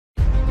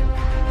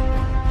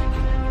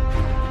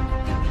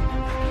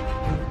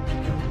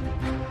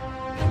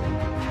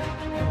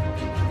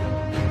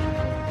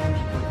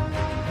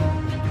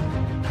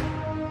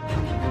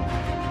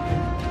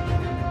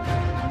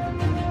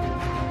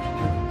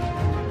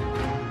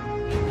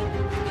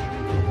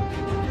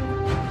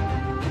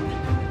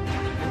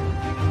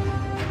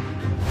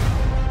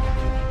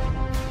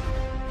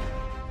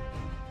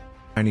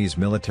Chinese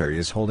military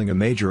is holding a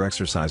major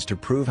exercise to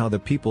prove how the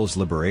People's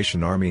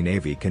Liberation Army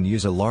Navy can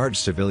use a large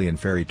civilian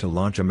ferry to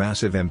launch a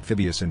massive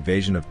amphibious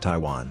invasion of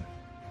Taiwan.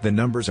 The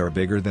numbers are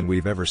bigger than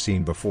we've ever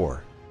seen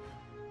before.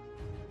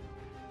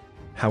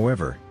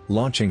 However,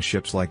 launching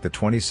ships like the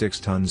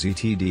 26-ton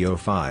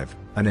ZTD-05,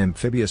 an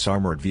amphibious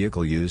armored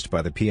vehicle used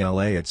by the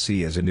PLA at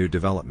sea, is a new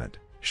development,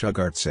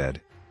 Shugart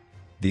said.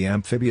 The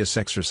amphibious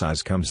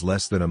exercise comes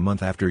less than a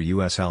month after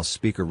U.S. House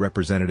Speaker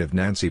Representative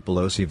Nancy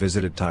Pelosi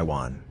visited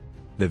Taiwan.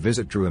 The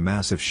visit drew a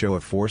massive show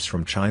of force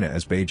from China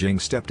as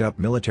Beijing stepped up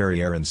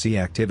military air and sea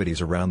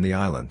activities around the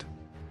island.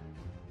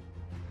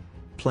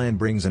 Plan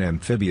brings an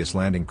amphibious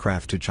landing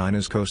craft to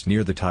China's coast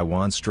near the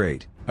Taiwan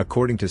Strait,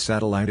 according to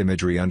satellite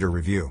imagery under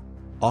review.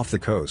 Off the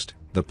coast,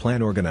 the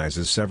plan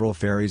organizes several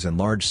ferries and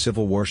large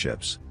civil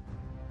warships.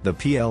 The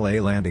PLA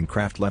landing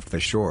craft left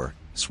the shore,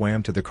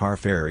 swam to the car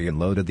ferry and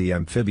loaded the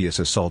amphibious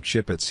assault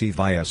ship at sea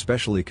via a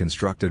specially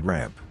constructed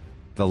ramp.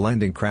 The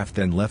landing craft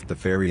then left the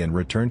ferry and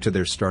returned to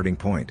their starting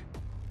point.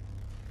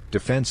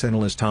 Defense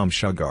analyst Tom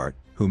Shugart,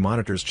 who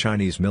monitors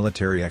Chinese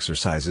military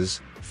exercises,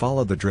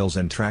 followed the drills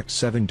and tracked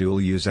 7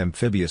 dual-use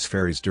amphibious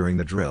ferries during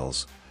the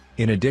drills.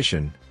 In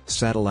addition,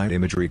 satellite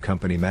imagery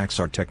company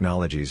Maxar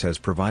Technologies has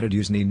provided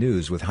Usenet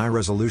News with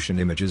high-resolution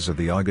images of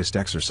the August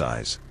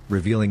exercise,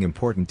 revealing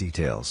important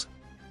details.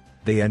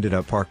 They ended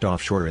up parked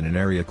offshore in an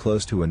area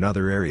close to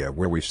another area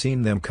where we've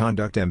seen them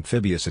conduct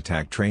amphibious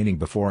attack training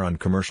before on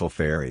commercial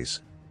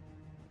ferries.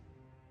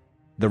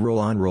 The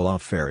roll-on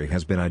roll-off ferry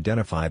has been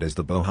identified as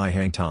the Bohai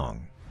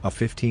Hangtong, a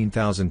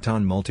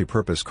 15,000-ton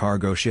multi-purpose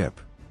cargo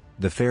ship.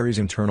 The ferry's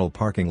internal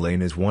parking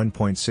lane is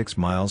 1.6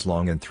 miles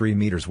long and 3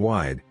 meters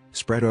wide,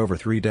 spread over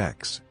 3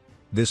 decks.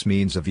 This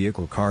means a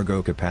vehicle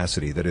cargo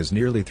capacity that is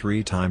nearly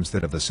 3 times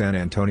that of the San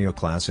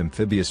Antonio-class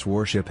amphibious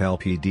warship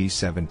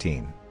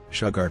LPD-17,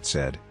 Shugart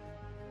said.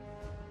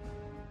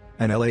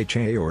 An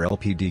LHA or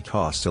LPD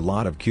costs a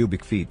lot of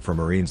cubic feet for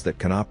Marines that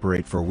can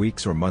operate for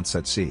weeks or months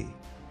at sea.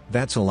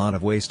 That's a lot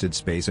of wasted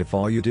space if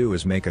all you do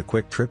is make a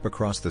quick trip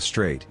across the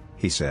strait,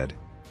 he said.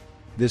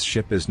 This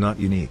ship is not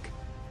unique.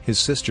 His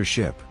sister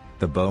ship,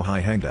 the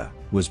Bohai Hangda,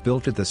 was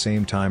built at the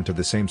same time to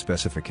the same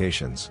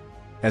specifications.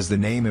 As the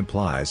name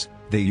implies,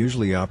 they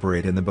usually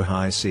operate in the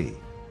Bohai Sea.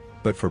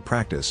 But for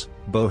practice,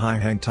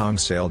 Bohai Hangtong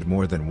sailed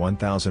more than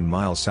 1,000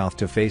 miles south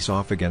to face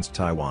off against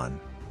Taiwan.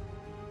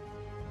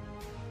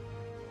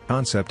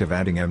 Concept of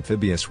adding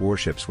amphibious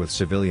warships with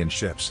civilian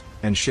ships,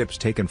 and ships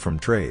taken from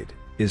trade,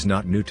 is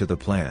not new to the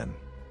plan.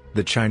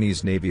 The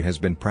Chinese Navy has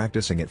been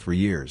practicing it for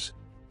years.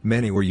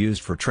 Many were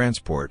used for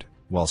transport,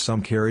 while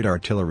some carried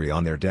artillery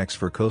on their decks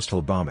for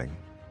coastal bombing.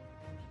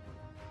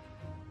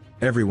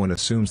 Everyone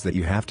assumes that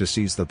you have to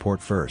seize the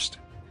port first.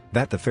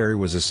 That the ferry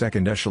was a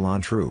second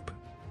echelon troop.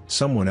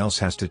 Someone else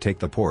has to take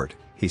the port,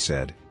 he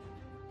said.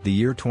 The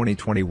year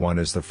 2021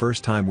 is the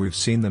first time we've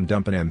seen them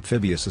dump an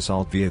amphibious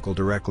assault vehicle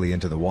directly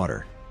into the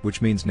water,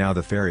 which means now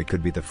the ferry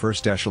could be the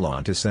first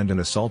echelon to send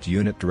an assault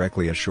unit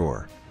directly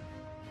ashore.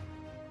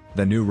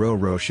 The new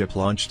Ro-Ro ship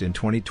launched in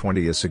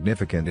 2020 is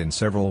significant in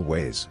several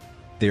ways.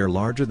 They are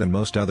larger than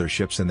most other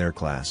ships in their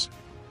class.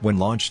 When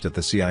launched at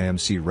the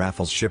CIMC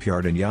Raffles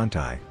shipyard in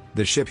Yantai,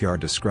 the shipyard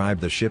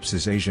described the ships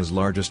as Asia's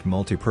largest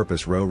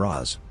multi-purpose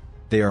Ro-Ros.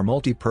 They are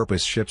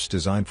multi-purpose ships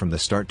designed from the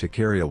start to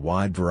carry a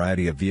wide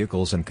variety of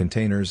vehicles and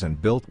containers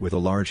and built with a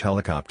large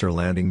helicopter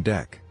landing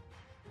deck.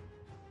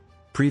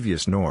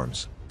 Previous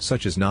norms,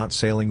 such as not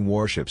sailing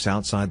warships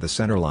outside the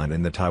centerline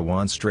in the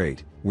Taiwan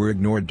Strait, were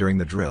ignored during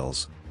the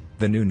drills.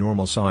 The new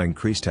normal saw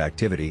increased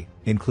activity,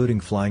 including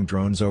flying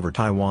drones over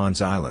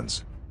Taiwan's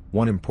islands.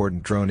 One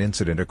important drone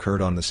incident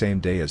occurred on the same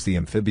day as the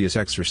amphibious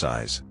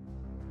exercise.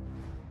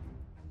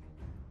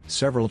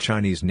 Several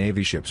Chinese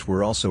Navy ships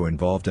were also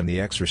involved in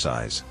the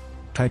exercise.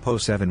 Type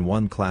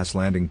 071 class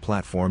landing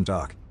platform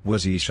dock,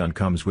 Wuzishan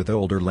comes with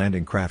older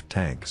landing craft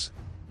tanks.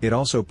 It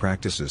also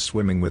practices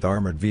swimming with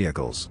armored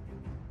vehicles.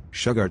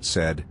 Shugart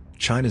said,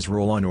 China's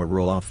roll-on or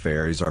roll-off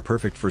ferries are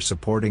perfect for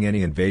supporting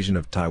any invasion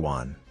of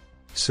Taiwan.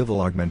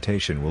 Civil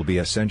augmentation will be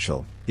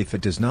essential, if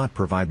it does not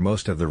provide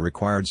most of the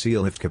required sea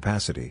lift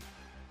capacity.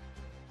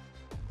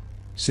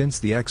 Since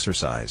the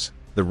exercise,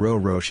 the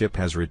Ro-Ro ship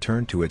has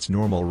returned to its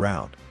normal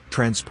route,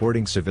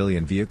 transporting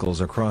civilian vehicles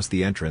across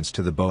the entrance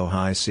to the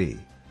Bohai Sea.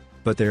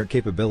 But their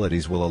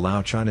capabilities will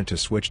allow China to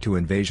switch to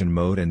invasion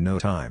mode in no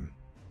time.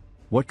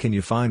 What can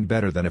you find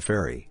better than a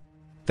ferry?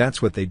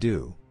 That's what they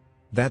do.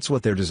 That's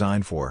what they're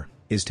designed for,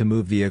 is to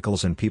move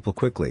vehicles and people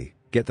quickly,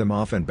 get them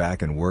off and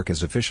back and work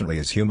as efficiently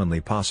as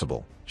humanly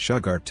possible,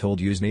 Shugart told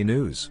Usenet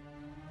News.